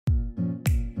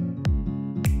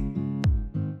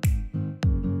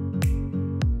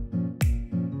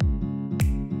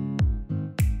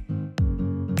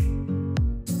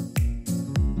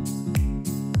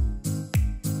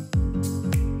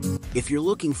If you're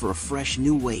looking for a fresh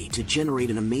new way to generate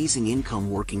an amazing income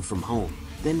working from home,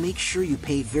 then make sure you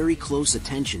pay very close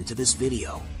attention to this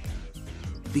video.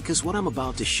 Because what I'm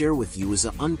about to share with you is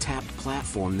an untapped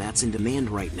platform that's in demand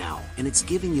right now, and it's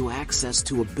giving you access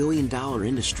to $1 billion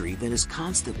industry that is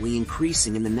constantly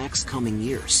increasing in the next coming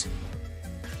years.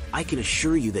 I can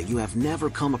assure you that you have never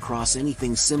come across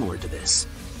anything similar to this.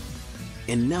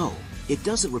 And no, it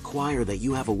doesn't require that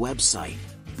you have a website,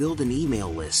 build an email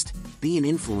list, be an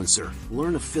influencer,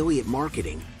 learn affiliate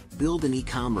marketing, build an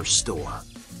e-commerce store.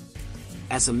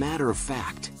 As a matter of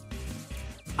fact,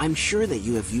 I'm sure that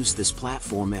you have used this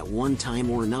platform at one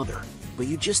time or another, but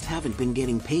you just haven't been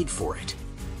getting paid for it.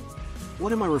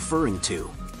 What am I referring to?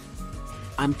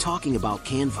 I'm talking about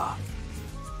Canva.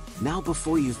 Now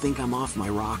before you think I'm off my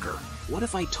rocker, what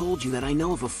if I told you that I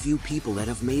know of a few people that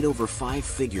have made over 5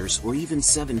 figures or even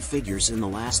 7 figures in the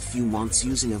last few months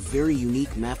using a very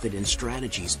unique method and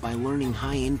strategies by learning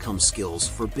high-income skills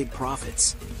for big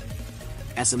profits?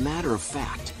 As a matter of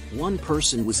fact, one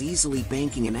person was easily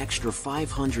banking an extra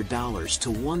 $500 to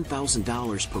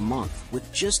 $1,000 per month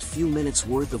with just few minutes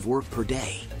worth of work per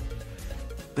day.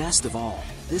 Best of all,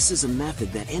 this is a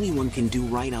method that anyone can do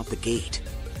right out the gate.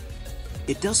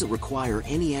 It doesn't require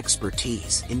any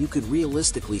expertise, and you could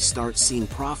realistically start seeing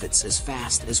profits as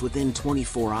fast as within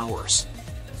 24 hours.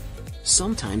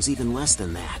 Sometimes even less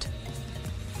than that.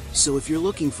 So if you're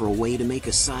looking for a way to make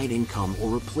a side income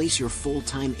or replace your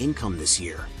full-time income this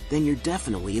year, then you're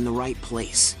definitely in the right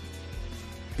place.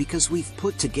 Because we've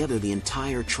put together the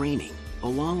entire training,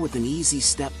 along with an easy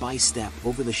step-by-step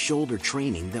over-the-shoulder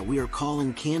training that we are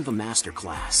calling Canva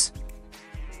Masterclass.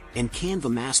 And Canva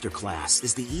Masterclass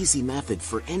is the easy method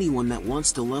for anyone that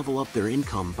wants to level up their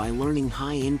income by learning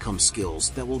high-income skills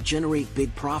that will generate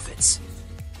big profits.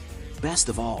 Best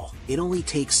of all, it only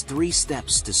takes 3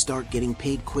 steps to start getting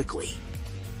paid quickly.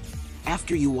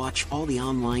 After you watch all the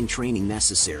online training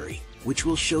necessary, which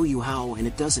will show you how, and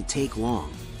it doesn't take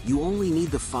long, you only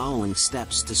need the following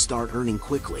steps to start earning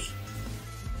quickly.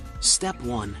 Step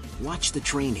 1. Watch the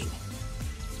training.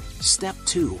 Step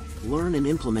 2. Learn and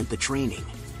implement the training.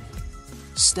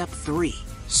 Step 3.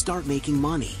 Start making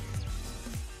money.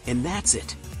 And that's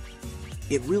it.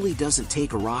 It really doesn't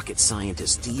take a rocket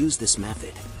scientist to use this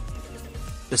method.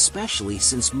 Especially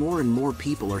since more and more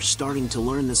people are starting to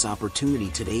learn this opportunity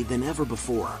today than ever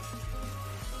before.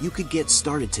 You could get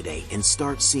started today and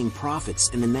start seeing profits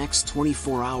in the next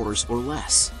 24 hours or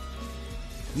less.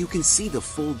 You can see the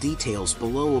full details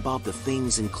below about the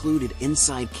things included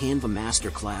inside Canva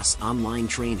Masterclass online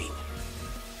training.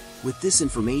 With this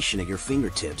information at your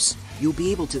fingertips, you'll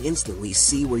be able to instantly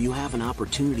see where you have an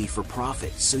opportunity for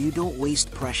profit so you don't waste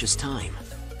precious time.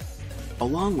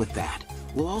 Along with that,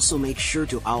 we'll also make sure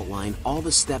to outline all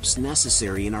the steps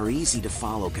necessary in our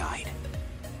easy-to-follow guide.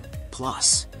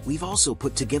 Plus, we've also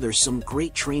put together some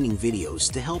great training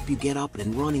videos to help you get up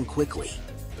and running quickly.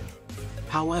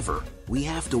 However, we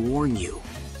have to warn you.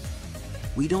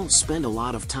 We don't spend a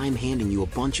lot of time handing you a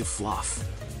bunch of fluff.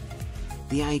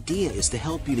 The idea is to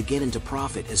help you to get into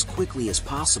profit as quickly as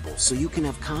possible so you can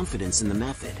have confidence in the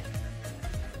method.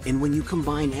 And when you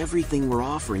combine everything we're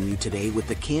offering you today with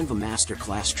the Canva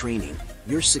Masterclass training,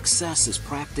 your success is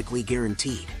practically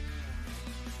guaranteed.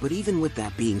 But even with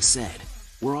that being said,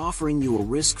 we're offering you a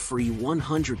risk-free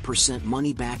 100%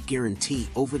 money-back guarantee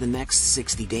over the next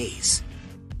 60 days.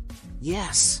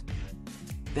 Yes,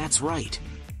 that's right.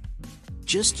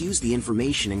 Just use the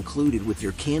information included with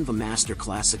your Canva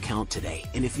Masterclass account today,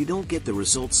 and if you don't get the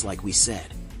results like we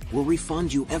said, we'll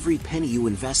refund you every penny you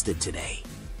invested today.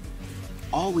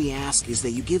 All we ask is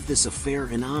that you give this a fair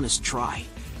and honest try.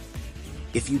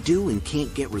 If you do and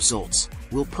can't get results,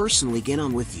 we'll personally get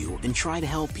on with you and try to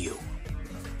help you.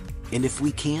 And if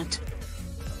we can't,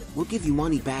 we'll give you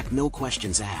money back, no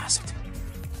questions asked.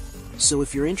 So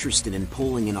if you're interested in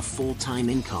pulling in a full-time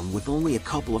income with only a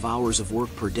couple of hours of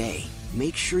work per day,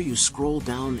 make sure you scroll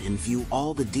down and view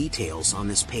all the details on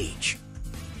this page.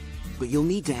 But you'll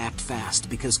need to act fast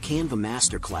because Canva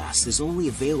Masterclass is only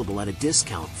available at a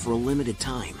discount for a limited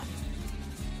time.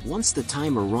 Once the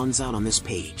timer runs out on this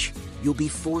page, you'll be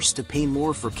forced to pay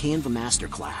more for Canva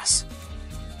Masterclass,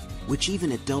 which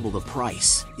even at double the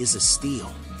price, is a steal.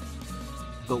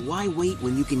 But why wait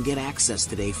when you can get access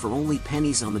today for only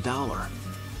pennies on the dollar?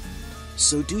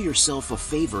 So do yourself a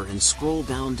favor and scroll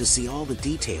down to see all the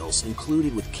details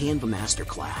included with Canva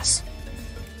Masterclass.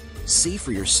 See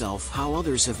for yourself how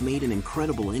others have made an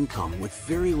incredible income with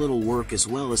very little work, as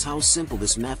well as how simple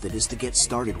this method is to get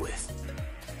started with.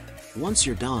 Once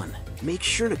you're done, make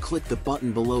sure to click the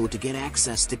button below to get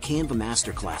access to Canva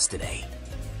Masterclass today.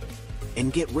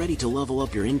 And get ready to level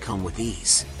up your income with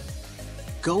ease.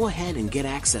 Go ahead and get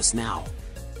access now.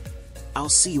 I'll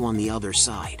see you on the other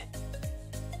side.